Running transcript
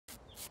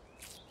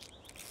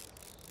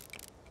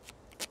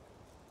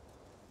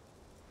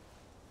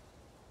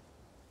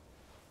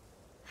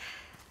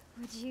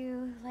Would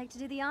you like to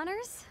do the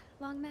honors,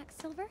 Long Max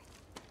Silver?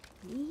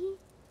 Me?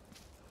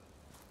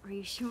 Are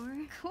you sure?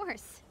 Of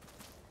course.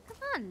 Come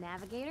on,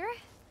 Navigator.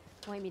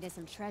 Point me to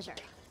some treasure.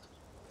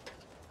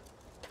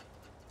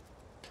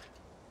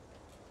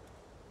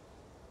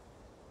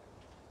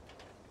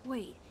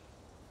 Wait,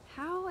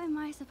 how am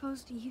I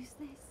supposed to use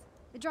this?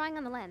 The drawing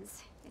on the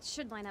lens. It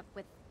should line up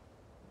with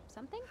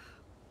something?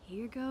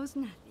 Here goes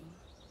nothing.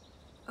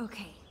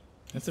 Okay.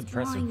 That's this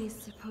impressive. drawing is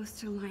supposed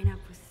to line up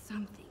with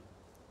something.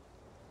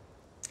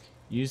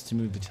 Used to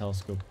move the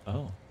telescope.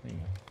 Oh, there you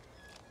go.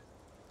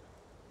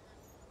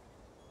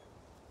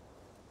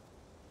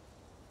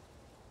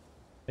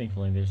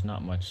 Thankfully, there's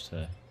not much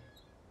to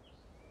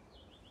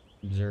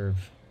observe.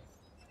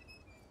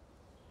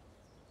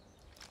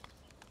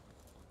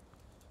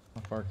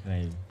 How far can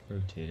I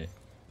rotate it?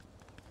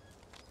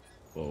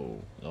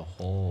 Whoa, the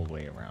whole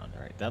way around.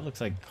 Alright, that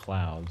looks like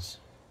clouds.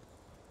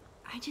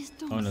 I just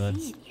don't Oh no,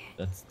 see it yet.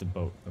 that's the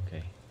boat.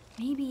 Okay.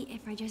 Maybe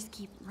if I just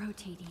keep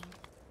rotating.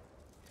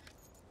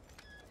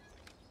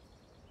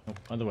 Nope,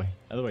 other way.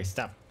 Other way,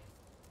 stop.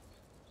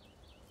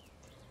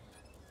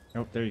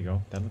 Nope, there you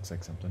go. That looks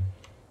like something.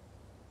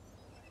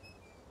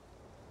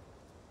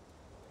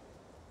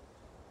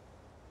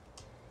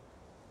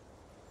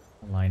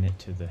 Align it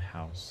to the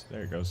house.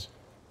 There it goes.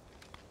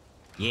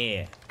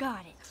 Yeah.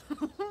 Got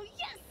it.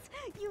 Yes!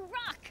 You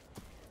rock!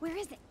 Where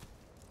is it?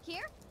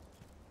 Here?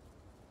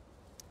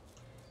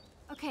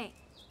 Okay,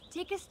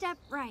 take a step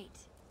right.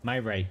 My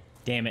right.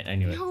 Damn it, I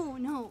knew it.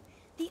 No,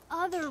 the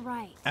other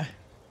right. Ah,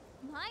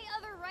 My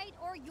other right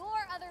or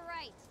your other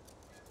right?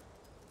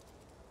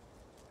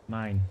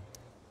 mine.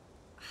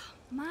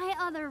 My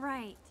other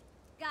right.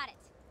 Got it.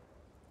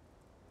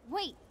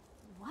 Wait,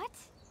 what?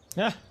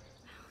 Ah,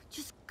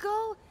 Just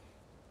go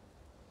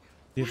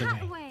the other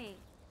that way.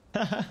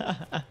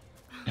 way.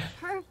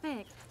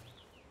 Perfect.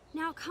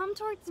 Now come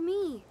towards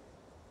me.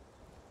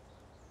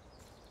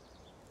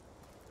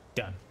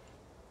 Done.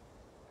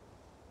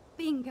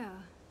 Bingo.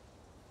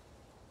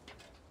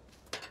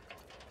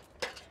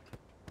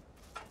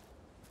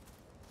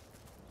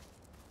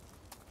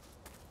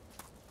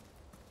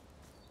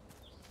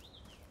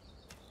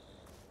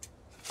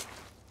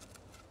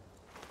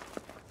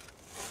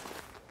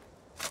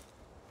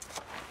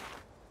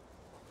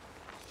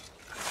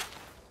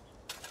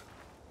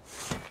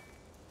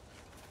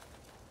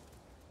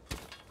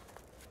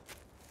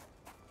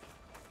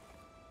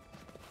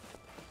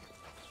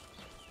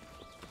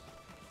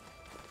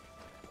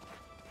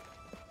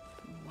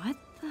 What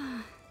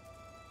the?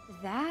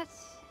 That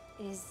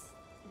is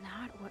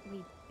not what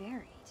we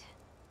buried.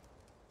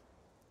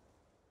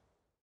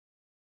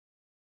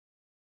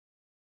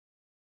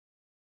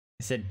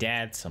 It said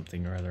dad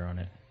something or other on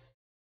it.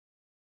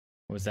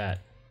 What was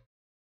that?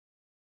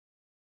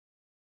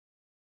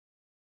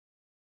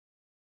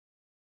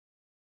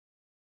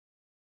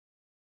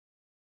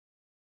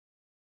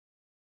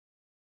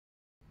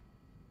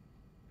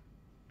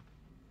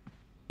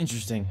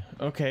 Interesting.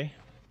 Okay.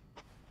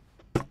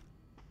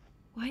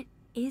 What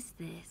is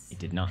this? It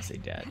did not say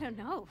dad. I don't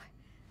know.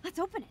 Let's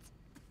open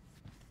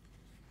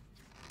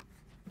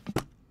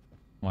it.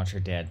 Watch her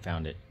dad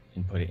found it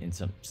and put it in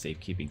some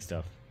safekeeping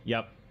stuff.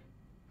 Yup.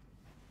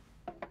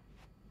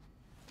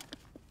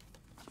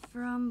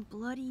 From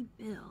Bloody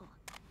Bill.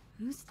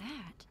 Who's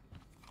that?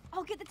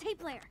 I'll get the tape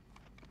player.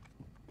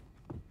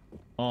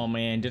 Oh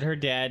man, did her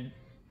dad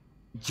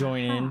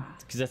join in?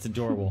 Because that's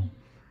adorable.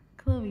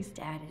 Chloe's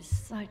dad is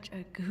such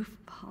a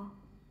goofball.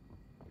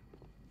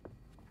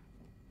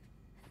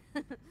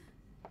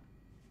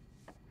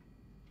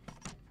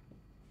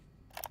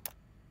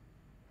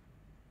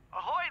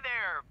 Ahoy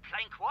there,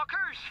 plank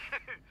walkers!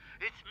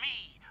 It's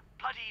me,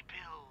 Bloody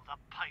Bill, the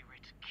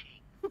Pirate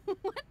King.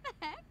 What the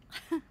heck?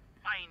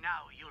 By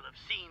now you'll have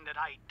seen that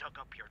I dug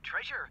up your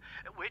treasure,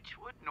 which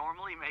would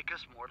normally make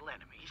us mortal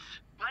enemies.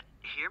 But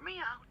hear me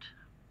out.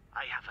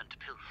 I haven't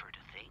pilfered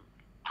a thing.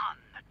 On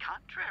the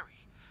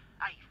contrary,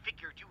 I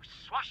figured you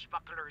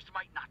swashbucklers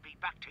might not be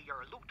back to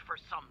your loot for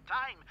some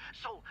time,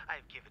 so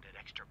I've given it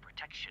extra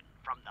protection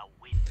from the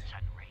winds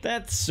and rain.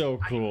 That's so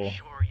cool. I'm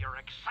sure you're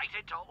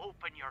excited to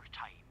open your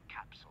time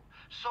capsule,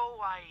 so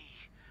I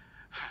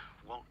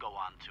won't go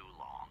on too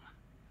long.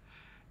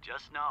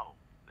 Just know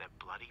that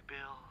Bloody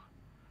Bill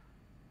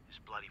is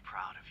bloody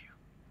proud of you.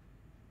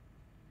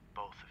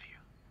 Both of you.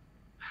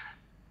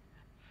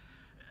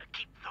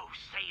 Keep those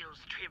sails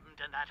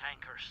trimmed and that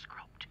anchor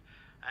scrubbed.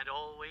 And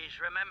always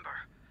remember,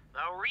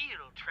 the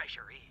real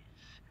treasure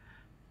is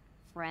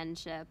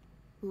Friendship.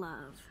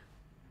 Love.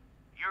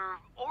 your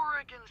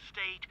Oregon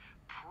State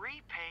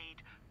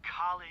prepaid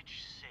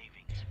college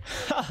savings.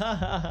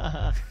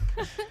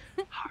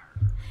 Har.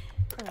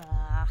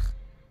 Ugh.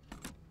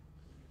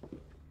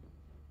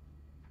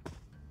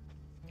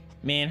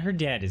 Man, her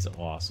dad is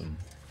awesome.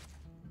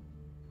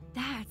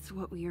 That's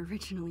what we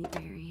originally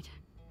buried.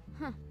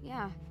 Huh,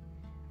 yeah.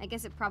 I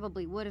guess it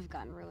probably would have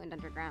gotten ruined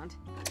underground.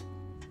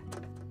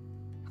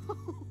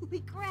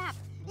 Holy crap!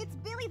 It's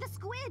Billy the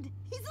Squid!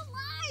 He's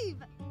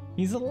alive!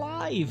 He's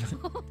alive!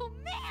 Oh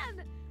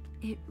man!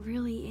 It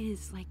really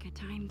is like a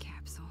time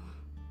capsule.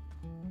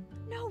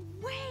 No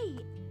way!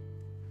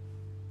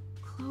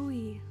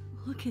 Chloe,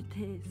 look at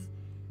this.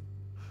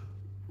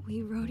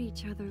 We wrote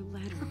each other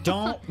letters.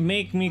 Don't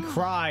make me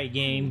cry,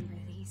 game.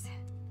 Remember these.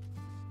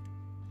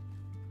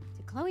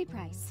 To Chloe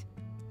Price.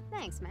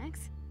 Thanks,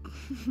 Max.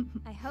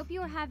 I hope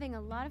you are having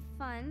a lot of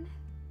fun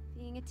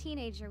being a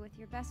teenager with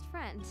your best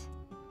friend.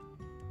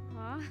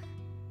 Aw,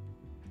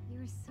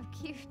 you are so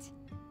cute.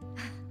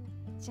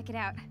 Check it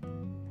out.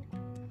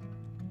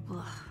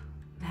 Ugh,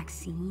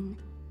 Maxine?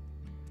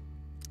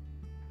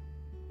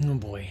 Oh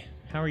boy.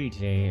 How are you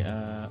today?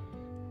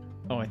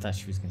 Oh, I thought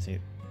she was gonna say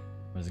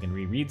I was gonna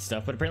reread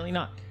stuff, but apparently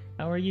not.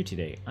 How are you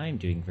today? I'm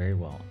doing very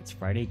well. It's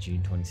Friday,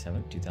 June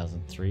 27th,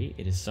 2003.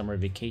 It is summer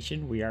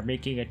vacation. We are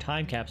making a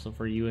time capsule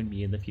for you and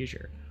me in the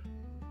future.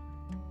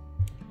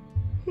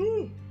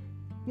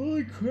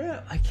 Holy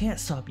crap. I can't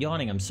stop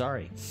yawning. I'm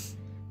sorry.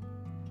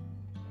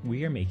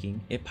 We are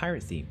making it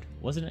pirate themed.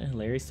 Wasn't it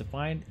hilarious to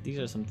find? These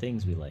are some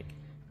things we like.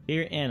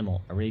 Favorite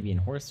animal, Arabian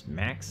horse,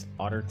 Max,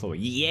 otter, Chloe.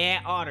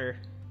 Yeah, otter.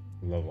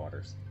 Love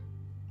otters.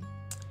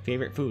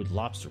 Favorite food,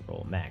 lobster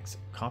roll, Max.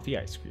 Coffee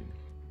ice cream.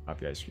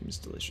 Coffee ice cream is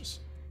delicious.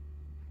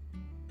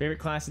 Favorite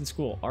class in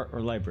school, art or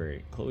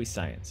library, Chloe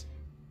science.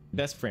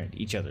 Best friend,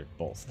 each other,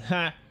 both.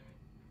 Ha!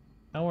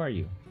 How are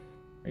you?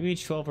 Are you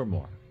age 12 or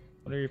more?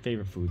 What are your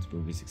favorite foods,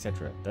 movies,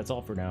 etc.? That's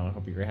all for now. I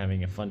hope you're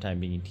having a fun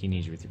time being a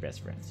teenager with your best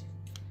friends.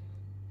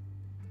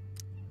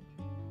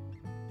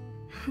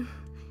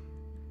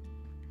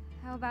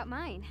 How about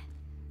mine?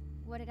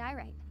 What did I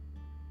write?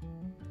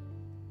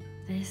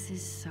 This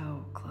is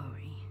so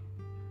Chloe.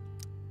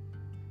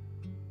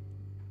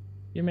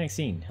 Dear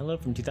Maxine, hello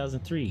from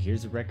 2003.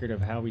 Here's a record of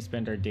how we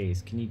spend our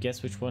days. Can you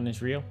guess which one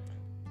is real?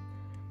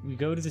 We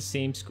go to the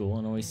same school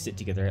and always sit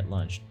together at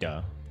lunch.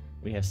 Duh.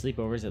 We have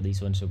sleepovers at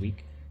least once a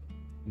week.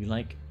 We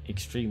like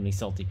extremely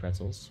salty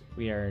pretzels.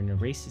 We are in a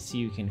race to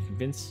see who can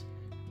convince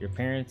your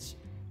parents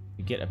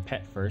to get a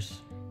pet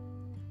first.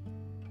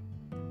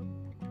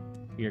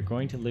 We are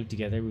going to live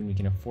together when we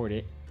can afford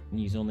it and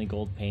use only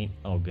gold paint.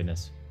 Oh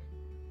goodness.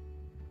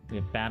 We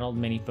have battled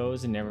many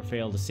foes and never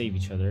failed to save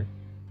each other.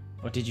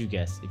 What did you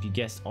guess? If you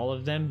guessed all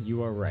of them,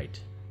 you are right.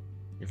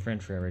 Your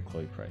friend forever,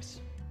 Chloe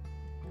Price.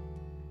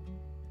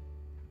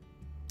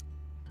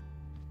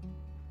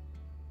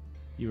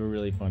 You were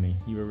really funny.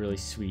 You were really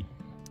sweet.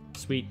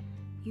 Sweet.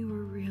 You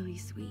were really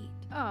sweet.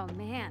 Oh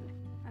man,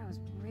 that was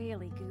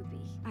really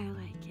goopy. I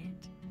like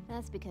it.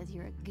 That's because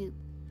you're a goop.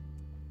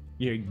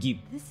 You're a geek.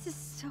 This is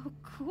so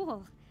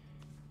cool.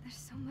 There's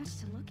so much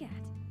to look at.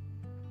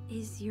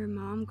 Is your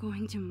mom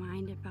going to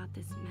mind about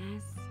this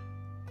mess?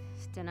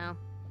 Dunno.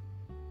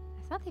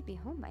 I thought they'd be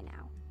home by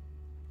now.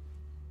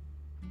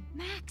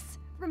 Max,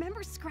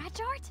 remember scratch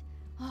art?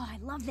 Oh, I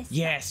love this.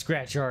 Yeah,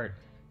 scratch art.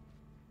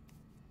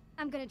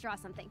 I'm gonna draw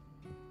something.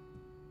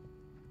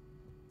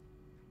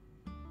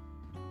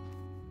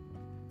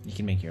 You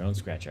can make your own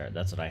scratch art.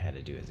 That's what I had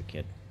to do as a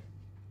kid.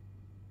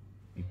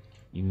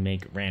 You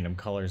make random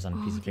colors on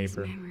a piece of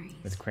paper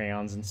with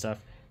crayons and stuff,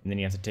 and then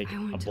you have to take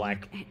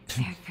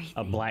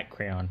a black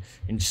crayon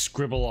and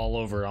scribble all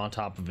over on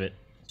top of it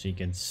so you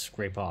can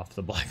scrape off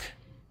the black.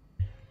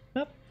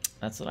 Yep,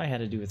 that's what I had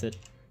to do with it.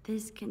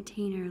 This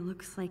container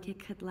looks like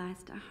it could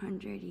last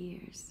 100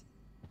 years.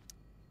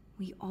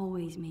 We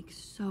always make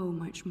so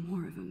much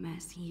more of a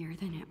mess here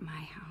than at my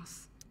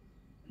house.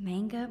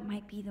 Manga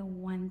might be the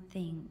one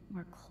thing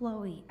where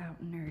Chloe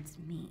out-nerds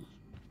me.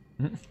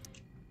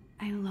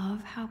 I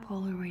love how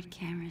Polaroid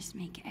cameras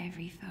make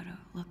every photo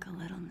look a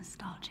little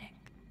nostalgic.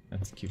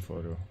 That's a cute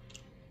photo.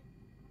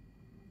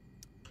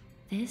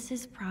 This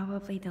is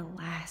probably the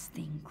last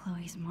thing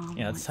Chloe's mom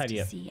wants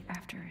to see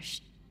after a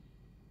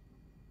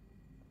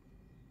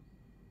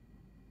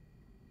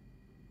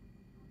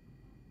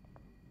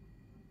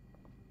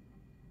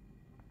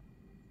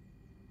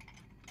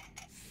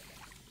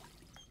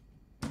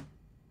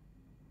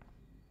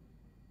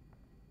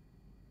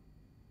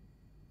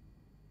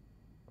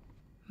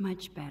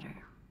much better.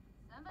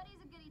 Somebody's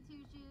a goody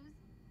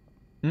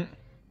two-shoes.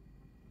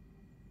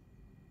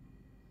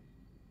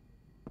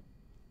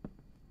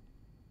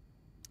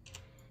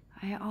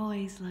 I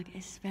always look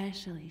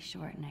especially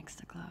short next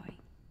to Chloe.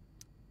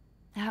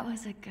 That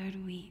was a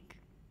good week.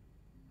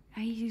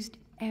 I used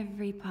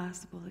every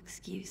possible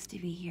excuse to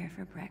be here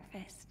for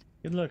breakfast.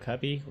 Good luck,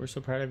 hubby. We're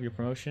so proud of your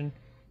promotion.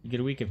 You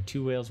get a week of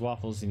 2 whales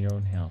waffles in your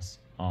own house.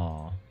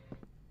 Aw.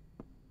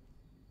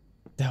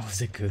 That was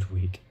a good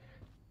week.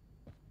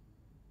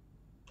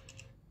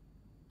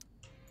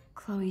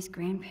 Chloe's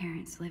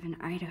grandparents live in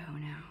Idaho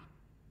now.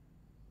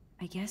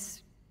 I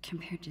guess,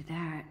 compared to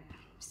that,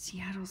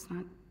 Seattle's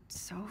not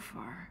so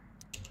far.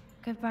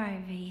 Goodbye,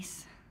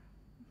 Vaes.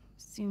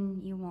 Soon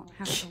you won't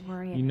have to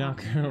worry You're not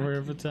gonna worry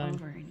over time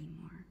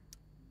anymore.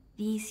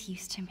 These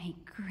used to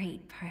make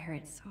great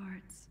pirate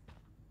swords.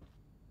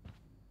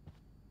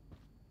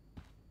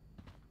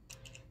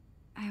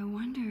 I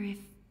wonder if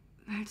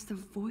that's the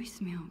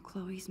voicemail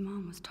Chloe's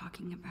mom was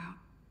talking about.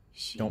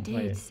 She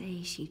did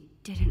say she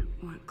didn't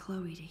want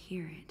Chloe to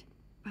hear it,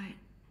 but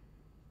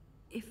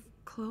if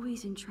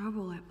Chloe's in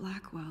trouble at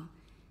Blackwell,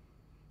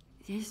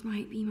 this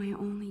might be my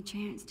only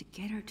chance to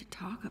get her to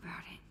talk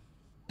about it.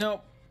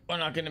 Nope, we're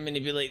not gonna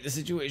manipulate the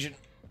situation.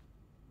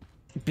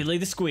 Billy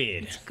the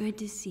Squid. It's good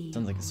to see you,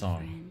 Sounds like a old song.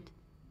 friend.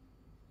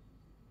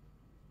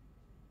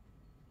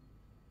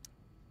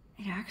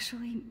 It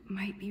actually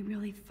might be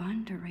really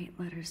fun to write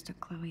letters to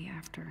Chloe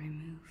after I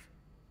move.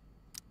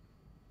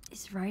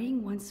 Is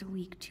writing once a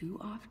week too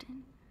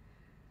often?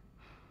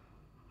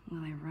 Will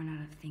I run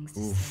out of things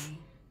to say?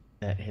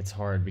 That hits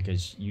hard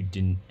because you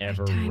didn't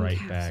ever Time write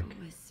capsule back.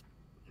 was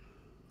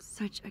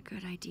such a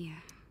good idea.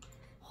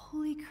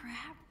 Holy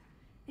crap!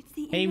 It's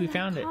the Hey, end we of that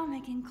found it.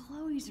 comic in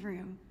Chloe's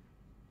room.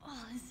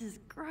 Oh, this is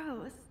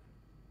gross.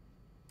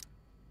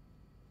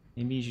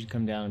 Maybe you should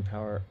come down and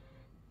power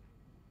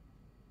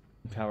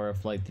a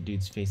flight the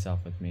dude's face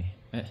off with me.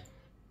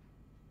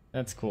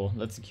 That's cool.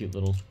 That's a cute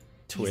little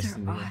twist. These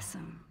in are the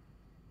awesome.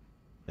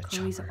 the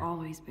Chloe's chopper.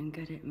 always been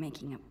good at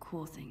making up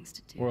cool things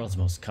to do. World's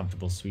most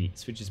comfortable suite.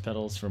 Switches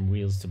pedals from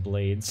wheels to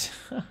blades.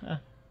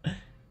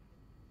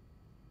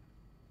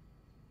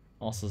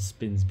 Also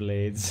spins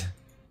blades.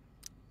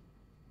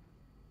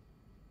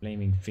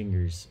 Flaming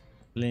fingers.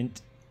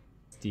 Flint.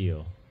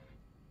 Steel.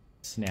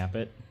 Snap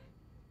it.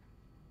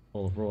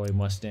 Old Roy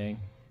Mustang.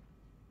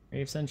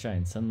 Ray of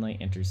sunshine. Sunlight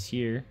enters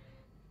here.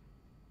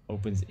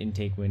 Opens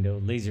intake window.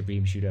 Laser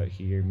beam shoot out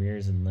here.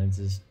 Mirrors and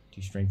lenses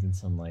to strengthen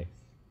sunlight.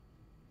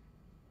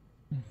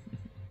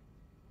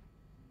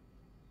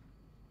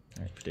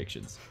 Alright,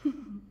 predictions.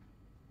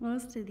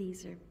 Most of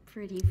these are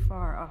pretty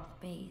far off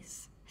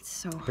base. It's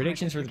so hard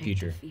Predictions to for the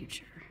predict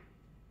future.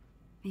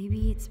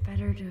 Maybe it's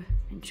better to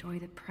enjoy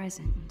the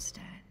present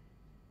instead.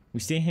 We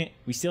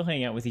still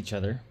hang out with each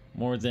other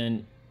more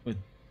than with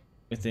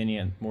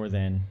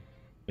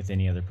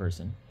any other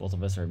person. Both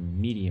of us are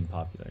medium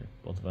popular.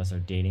 Both of us are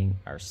dating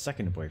our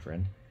second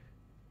boyfriend.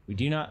 We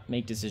do not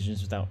make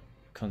decisions without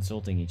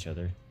consulting each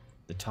other.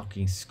 The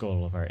talking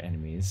skull of our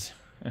enemies.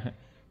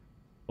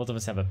 Both of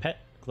us have a pet.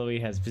 Chloe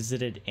has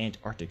visited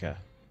Antarctica.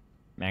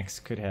 Max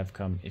could have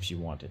come if she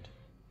wanted.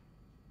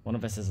 One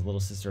of us has a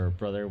little sister or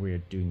brother. We are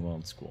doing well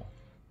in school.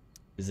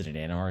 Visited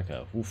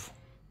Antarctica. Oof.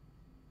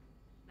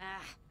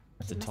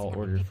 That's a tall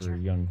order for a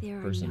young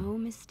person. There are no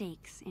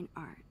mistakes in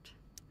art.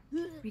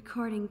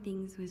 Recording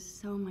things was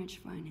so much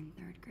fun in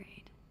 3rd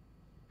grade.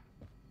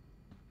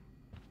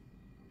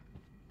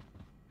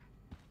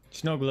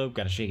 Snow globe,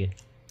 gotta shake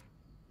it.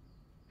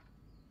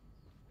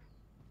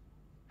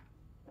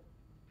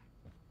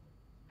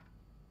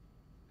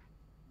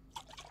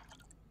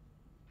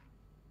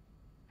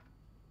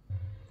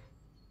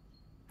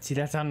 See,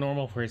 that's how a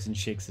normal person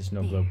shakes a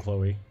snow globe,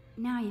 Chloe.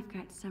 Now you've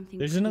got something.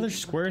 There's pretty another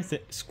to look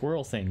at.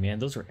 squirrel thing, man.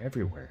 Those are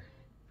everywhere.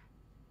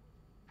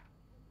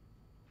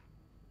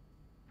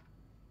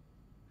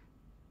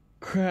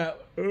 Crap.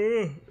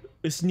 Ugh.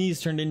 A sneeze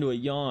turned into a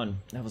yawn.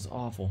 That was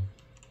awful.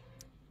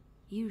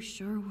 You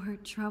sure were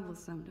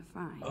troublesome to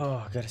find.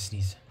 Oh, I gotta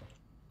sneeze.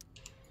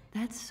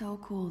 That's so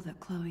cool that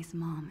Chloe's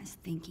mom is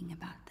thinking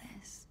about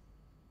this.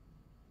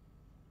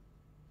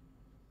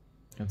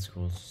 That's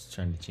cool. Just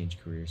trying to change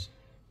careers.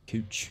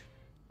 Cooch.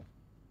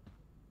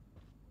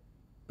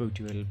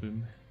 Photo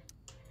album.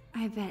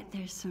 I bet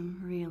there's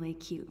some really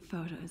cute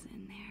photos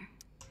in there.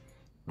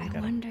 I Okay.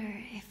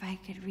 wonder if I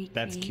could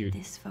That's recreate cute.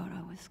 this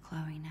photo with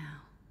Chloe now.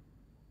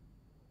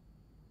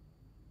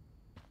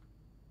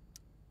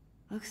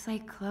 Looks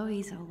like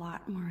Chloe's a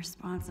lot more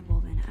responsible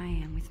than I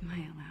am with my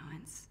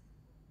allowance.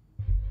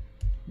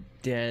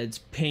 Dad's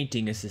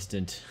painting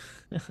assistant.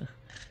 Oh,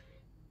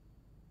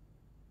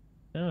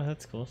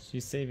 that's cool.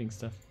 She's saving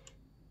stuff.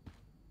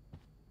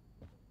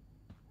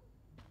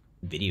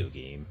 Video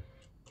game.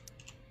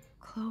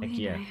 Chloe Heck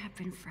yeah. and I have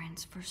been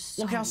friends for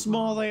so Look how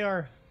small long. they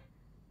are.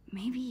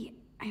 Maybe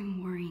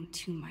I'm worrying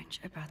too much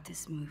about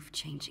this move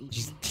changing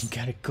She's things.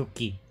 got a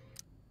cookie.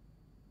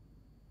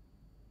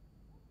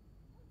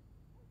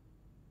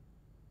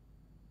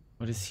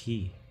 What is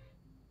he?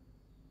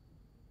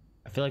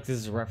 I feel like this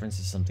is a reference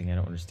to something I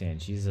don't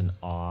understand. She's an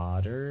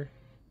otter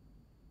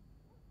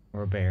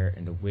or a bear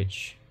and a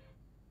witch.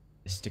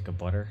 A stick of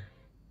butter?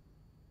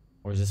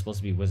 Or is this supposed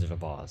to be Wizard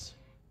of Oz?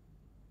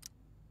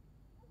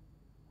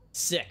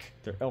 Sick!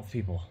 They're elf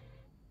people.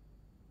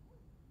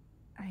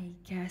 I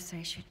guess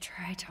I should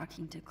try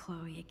talking to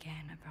Chloe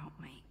again about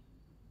my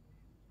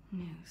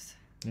news.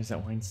 There's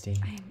that wine stain.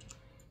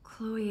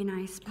 Chloe and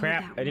I spilled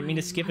Crap, that I didn't mean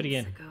to wine skip it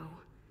again. months ago,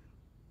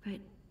 but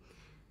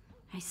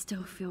I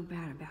still feel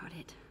bad about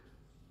it.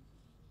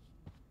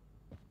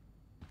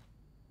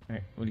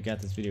 Alright, what do you got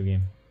this video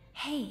game?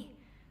 Hey,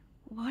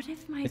 what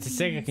if my It's a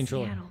being Sega in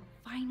controller. Seattle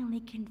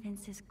finally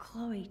convinces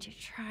Chloe to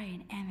try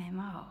an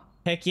MMO?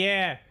 Heck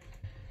yeah!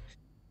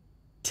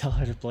 Tell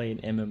her to play an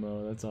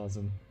MMO, that's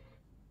awesome.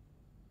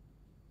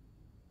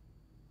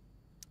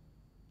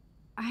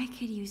 I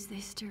could use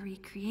this to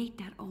recreate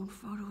that old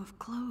photo of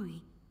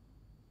Chloe.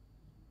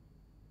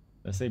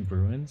 Did I say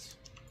Bruins?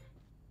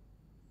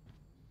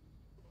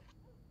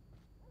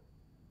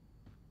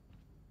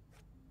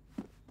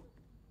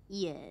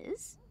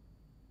 Yes?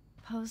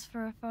 Pose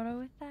for a photo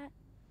with that?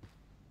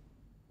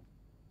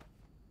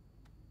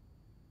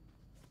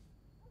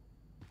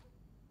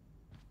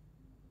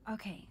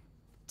 Okay,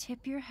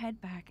 tip your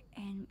head back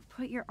and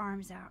put your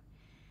arms out.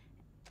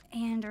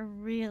 And a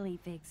really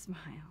big smile.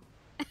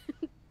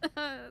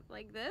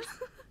 Like this?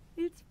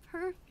 It's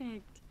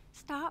perfect.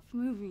 Stop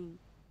moving.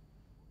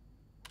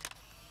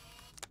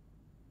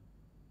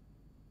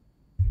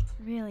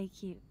 Really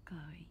cute,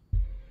 Chloe.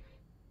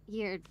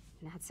 You're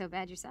not so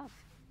bad yourself.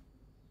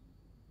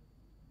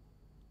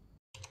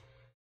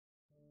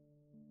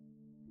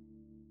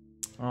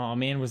 Oh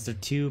man, was there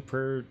 2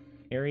 per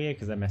area?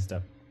 Because I messed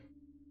up.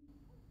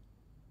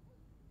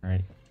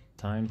 Alright,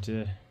 time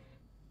to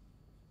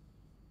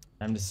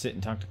sit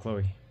and talk to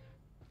Chloe.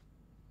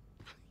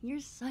 You're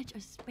such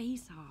a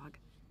space hog.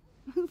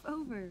 Move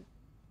over.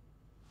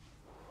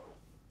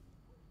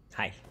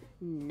 Hi.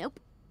 Nope.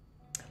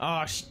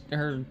 Oh,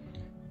 her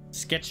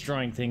sketch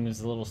drawing thing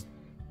was a little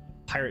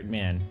pirate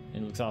man.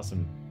 It looks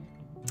awesome.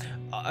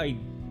 I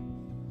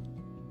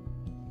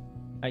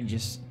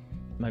just,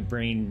 my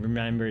brain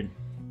remembered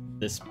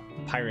this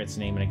pirate's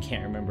name and I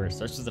can't remember. It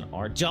starts with an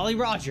R. Jolly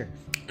Roger.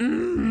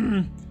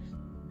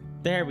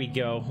 There we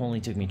go. Only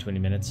took me 20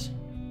 minutes.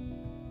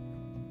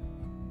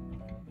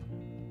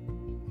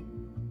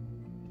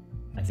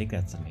 I think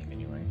that's the name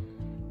anyway.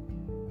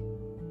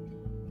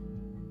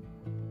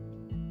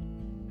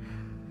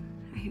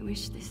 I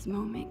wish this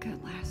moment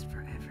could last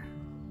forever.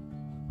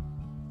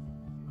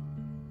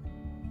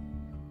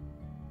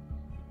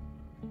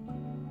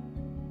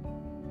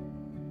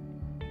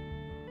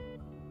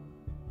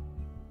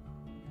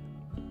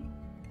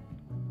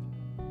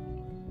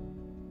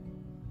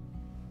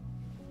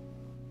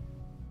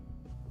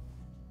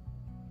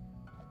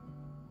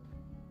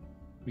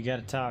 We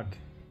gotta talk.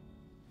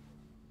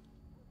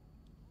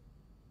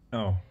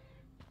 Oh.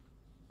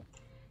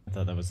 I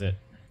thought that was it.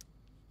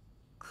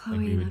 Chloe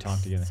we would looks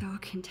talk together. so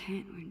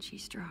content when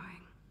she's drawing.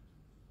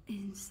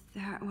 Is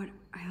that what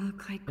I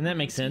look like? And that when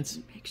makes I'm sense.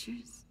 taking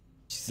Pictures.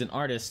 She's an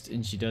artist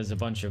and she does a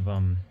bunch of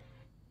I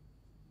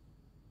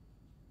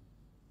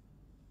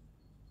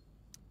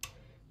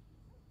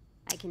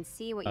can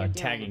see what you're doing.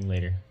 tagging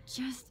later.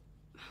 Just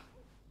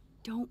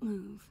don't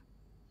move.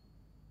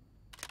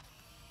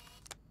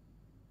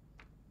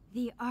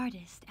 The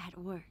artist at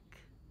work.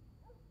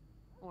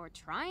 Or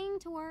trying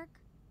to work.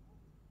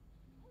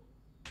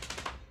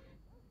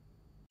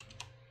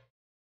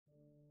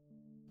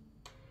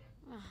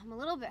 I'm a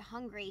little bit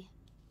hungry.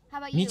 How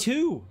about you? Me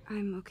too.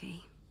 I'm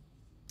okay.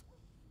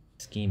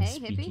 This game is Hey,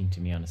 speaking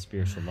to me on a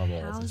spiritual level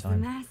all the How's the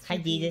time. masterpiece? Hi,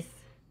 Vita. How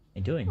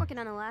you doing? Working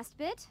on the last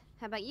bit.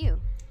 How about you?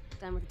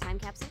 Done with the time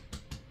capsule?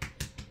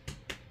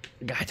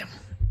 Got him.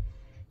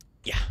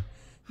 Yeah.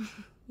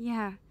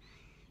 Yeah,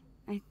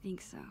 I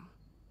think so.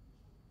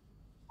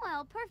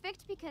 Well,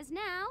 perfect, because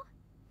now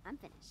I'm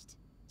finished.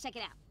 Check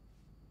it out.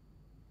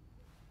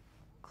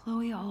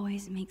 Chloe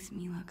always makes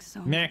me look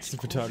so Max, much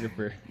the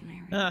photographer. cooler than I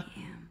really Ah.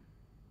 am.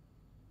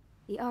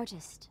 The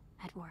artist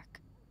at work.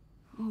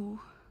 Oh,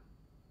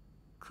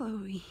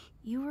 Chloe,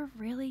 you were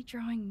really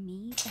drawing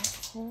me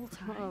that whole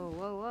time. Whoa,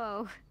 whoa,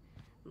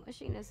 whoa.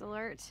 Mushiness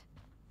alert.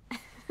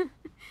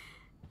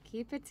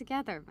 Keep it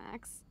together,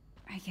 Max.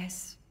 I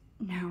guess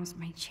now's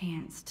my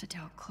chance to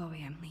tell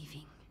Chloe I'm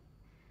leaving.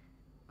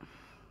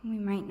 We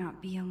might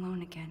not be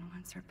alone again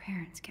once her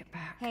parents get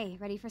back. Hey,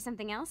 ready for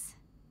something else?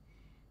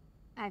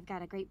 I've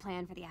got a great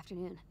plan for the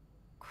afternoon.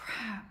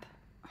 Crap.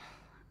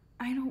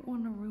 I don't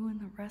want to ruin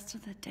the rest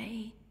of the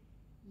day.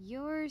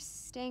 You're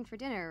staying for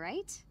dinner,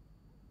 right?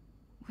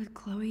 Would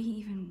Chloe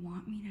even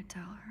want me to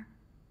tell her?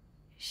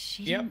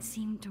 She Yep. didn't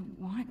seem to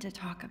want to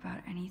talk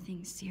about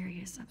anything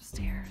serious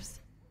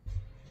upstairs.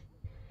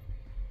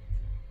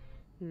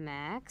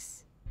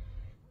 Max?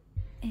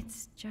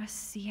 It's just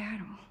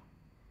Seattle.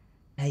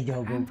 Hey,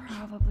 yo, I'm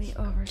probably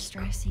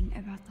overstressing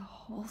about the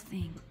whole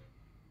thing.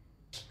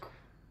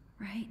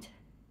 Right?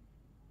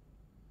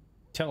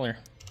 Tell her.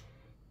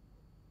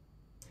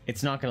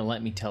 It's not gonna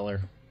let me tell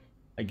her.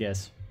 I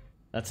guess.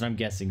 That's what I'm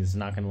guessing. It's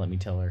not gonna let me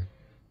tell her.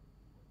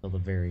 Till the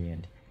very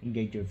end. You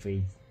get your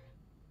face.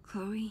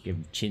 Chloe, Give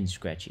him chin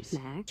scratches.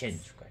 Max? Chin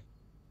scratch.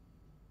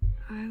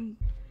 I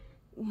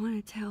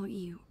want to tell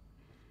you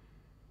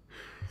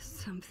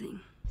something.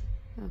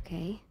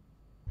 Okay.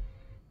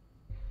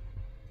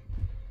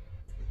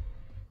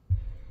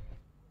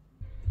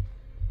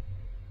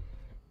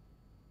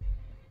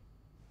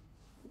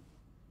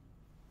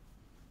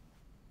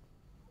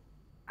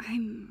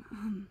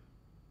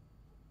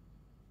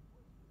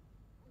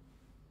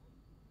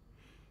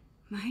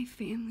 My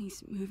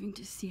family's moving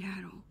to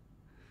Seattle.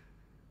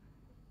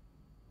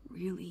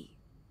 Really?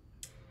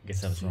 I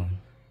guess I was wrong.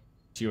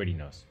 She already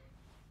knows.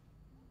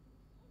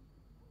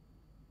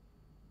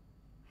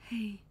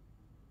 Hey,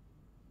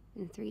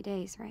 In 3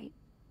 days, right?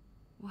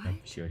 what? Nope,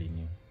 she already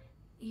knew.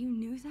 You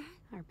knew that?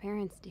 Our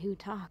parents do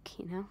talk,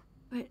 you know?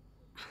 But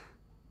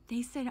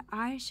they said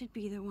I should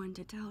be the one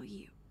to tell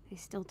you. They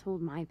still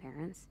told my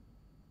parents.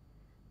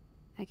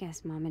 I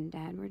guess Mom and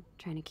Dad were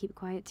trying to keep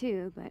quiet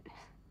too, but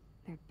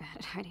they're bad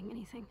at hiding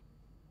anything.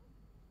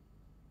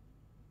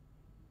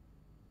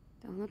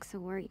 Don't look so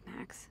worried,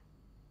 Max.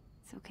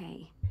 It's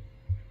okay.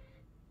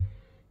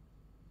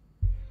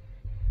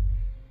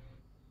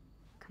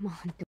 Come on.